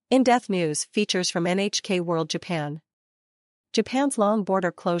In-depth news features from NHK World Japan. Japan's long border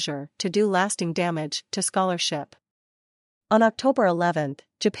closure to do lasting damage to scholarship. On October 11,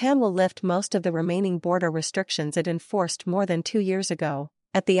 Japan will lift most of the remaining border restrictions it enforced more than 2 years ago,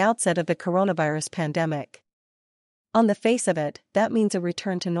 at the outset of the coronavirus pandemic. On the face of it, that means a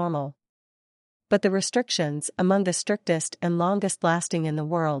return to normal. But the restrictions, among the strictest and longest-lasting in the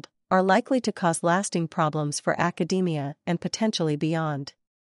world, are likely to cause lasting problems for academia and potentially beyond.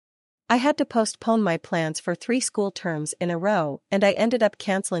 I had to postpone my plans for 3 school terms in a row and I ended up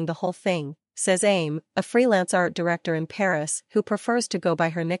canceling the whole thing, says Aim, a freelance art director in Paris who prefers to go by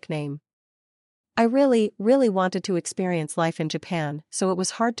her nickname. I really wanted to experience life in Japan, so it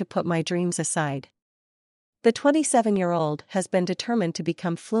was hard to put my dreams aside. The 27-year-old has been determined to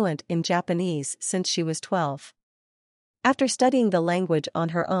become fluent in Japanese since she was 12. After studying the language on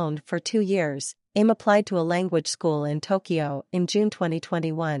her own for 2 years, Aim applied to a language school in Tokyo in June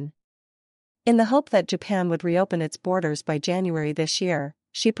 2021. In the hope that Japan would reopen its borders by January this year,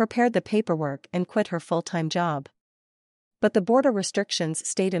 she prepared the paperwork and quit her full-time job. But the border restrictions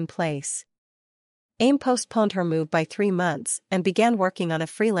stayed in place. Aim postponed her move by 3 months and began working on a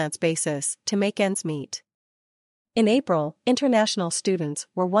freelance basis to make ends meet. In April, international students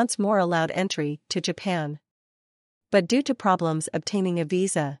were once more allowed entry to Japan. But due to problems obtaining a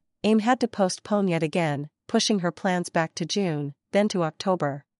visa, Aim had to postpone yet again, pushing her plans back to June, then to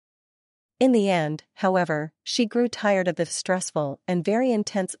October. In the end, however, she grew tired of the stressful and very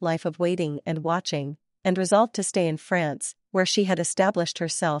intense life of waiting and watching, and resolved to stay in France, where she had established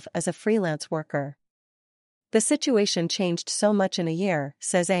herself as a freelance worker. The situation changed so much in a year,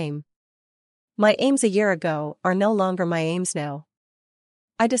 says Aim. My aims a year ago are no longer my aims now.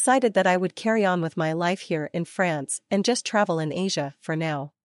 I decided that I would carry on with my life here in France and just travel in Asia for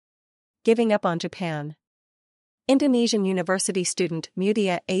now. Giving up on Japan. Indonesian university student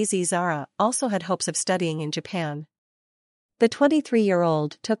Mutia Azizara also had hopes of studying in Japan. The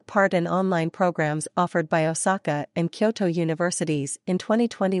 23-year-old took part in online programs offered by Osaka and Kyoto universities in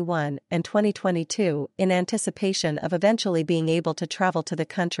 2021 and 2022 in anticipation of eventually being able to travel to the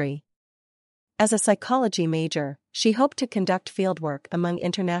country. As a psychology major, she hoped to conduct fieldwork among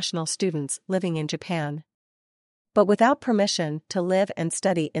international students living in Japan. But without permission to live and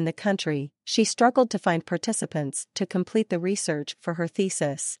study in the country, she struggled to find participants to complete the research for her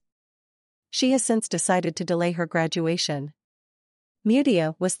thesis. She has since decided to delay her graduation.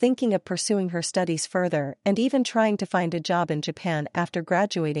 Mutia was thinking of pursuing her studies further and even trying to find a job in Japan after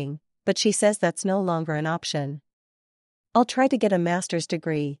graduating, but she says that's no longer an option. I'll try to get a master's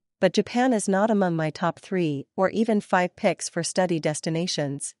degree, but Japan is not among my top 3 or even 5 picks for study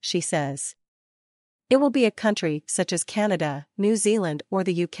destinations, she says. It will be a country such as Canada, New Zealand or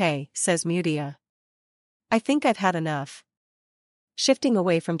the UK, says Mutia. I think I've had enough. Shifting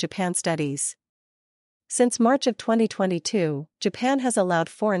away from Japan studies. Since March of 2022, Japan has allowed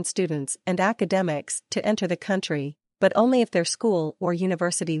foreign students and academics to enter the country, but only if their school or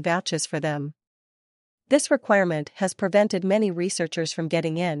university vouches for them. This requirement has prevented many researchers from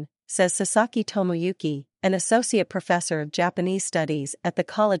getting in, says Sasaki Tomoyuki, an associate professor of Japanese studies at the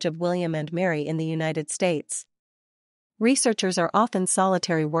College of William and Mary in the United States. Researchers are often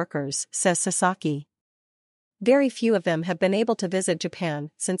solitary workers, says Sasaki. Very few of them have been able to visit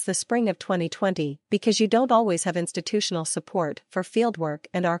Japan since the spring of 2020 because you don't always have institutional support for fieldwork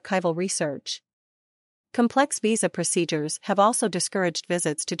and archival research. Complex visa procedures have also discouraged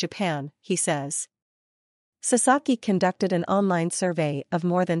visits to Japan, he says. Sasaki conducted an online survey of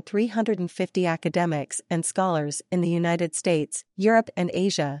more than 350 academics and scholars in the United States, Europe and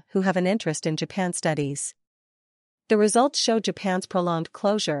Asia who have an interest in Japan studies. The results show Japan's prolonged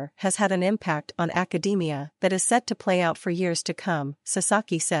closure has had an impact on academia that is set to play out for years to come,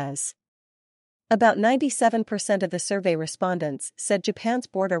 Sasaki says. About 97% of the survey respondents said Japan's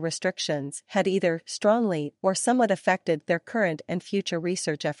border restrictions had either strongly or somewhat affected their current and future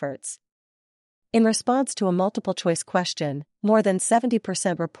research efforts. In response to a multiple-choice question, more than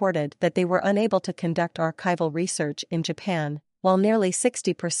 70% reported that they were unable to conduct archival research in Japan, while nearly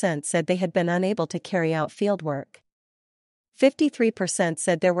 60% said they had been unable to carry out fieldwork. 53%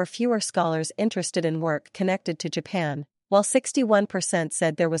 said there were fewer scholars interested in work connected to Japan, while 61%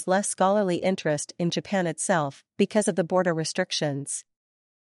 said there was less scholarly interest in Japan itself because of the border restrictions.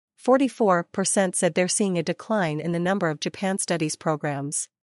 44% said they're seeing a decline in the number of Japan studies programs.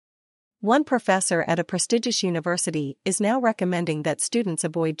 One professor at a prestigious university is now recommending that students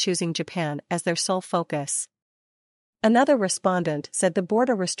avoid choosing Japan as their sole focus. Another respondent said the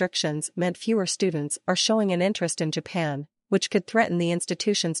border restrictions meant fewer students are showing an interest in Japan, which could threaten the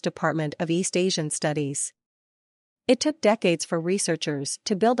institution's Department of East Asian Studies. It took decades for researchers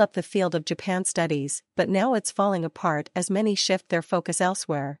to build up the field of Japan studies, but now it's falling apart as many shift their focus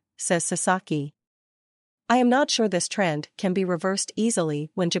elsewhere, says Sasaki. I am not sure this trend can be reversed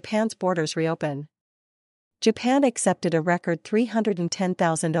easily when Japan's borders reopen. Japan accepted a record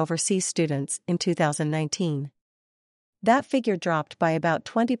 310,000 overseas students in 2019. That figure dropped by about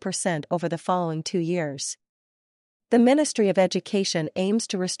 20% over the following 2 years. The Ministry of Education aims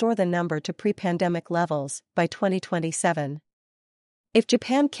to restore the number to pre-pandemic levels by 2027. If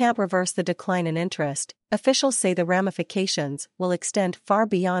Japan can't reverse the decline in interest, officials say the ramifications will extend far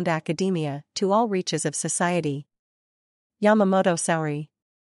beyond academia to all reaches of society. Yamamoto Saori,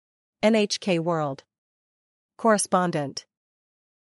 NHK World Correspondent.